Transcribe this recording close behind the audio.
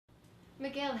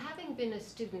Miguel, having been a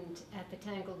student at the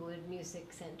Tanglewood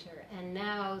Music Center, and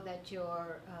now that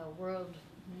you're a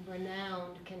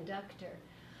world-renowned conductor,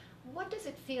 what does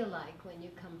it feel like when you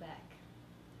come back?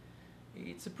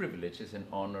 It's a privilege, it's an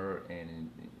honor, and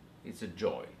it's a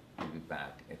joy to be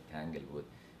back at Tanglewood.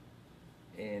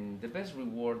 And the best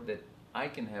reward that I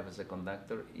can have as a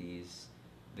conductor is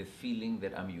the feeling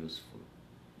that I'm useful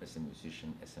as a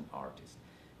musician, as an artist.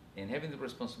 And having the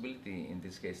responsibility, in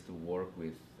this case, to work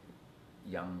with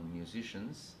young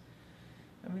musicians,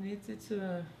 I mean, it's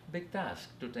a big task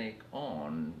to take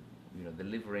on,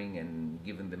 delivering and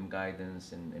giving them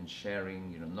guidance and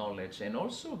sharing, knowledge, and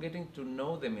also getting to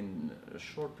know them in a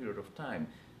short period of time.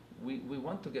 We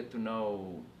want to get to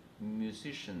know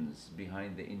musicians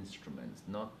behind the instruments,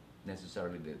 not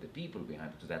necessarily the people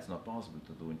behind, because that's not possible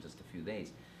to do in just a few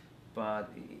days.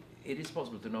 But it is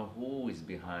possible to know who is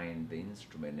behind the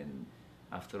instrument, and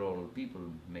after all, people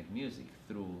make music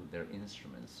through their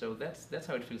instruments. So that's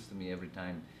how it feels to me every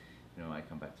time, I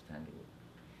come back to Tanglewood.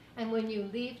 And when you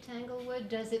leave Tanglewood,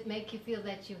 does it make you feel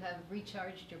that you have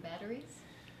recharged your batteries?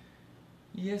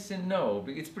 Yes and no,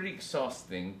 because it's pretty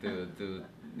exhausting to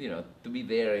be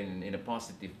there in a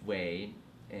positive way,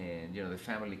 and the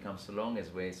family comes along as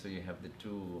well, so you have the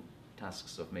two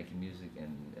tasks of making music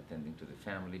and attending to the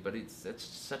family. But it's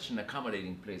such an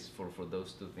accommodating place for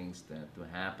those two things to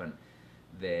happen,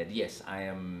 that yes, I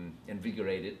am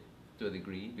invigorated to a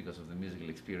degree because of the musical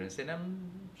experience, and I'm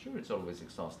sure it's always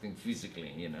exhausting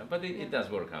physically, but it does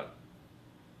work out.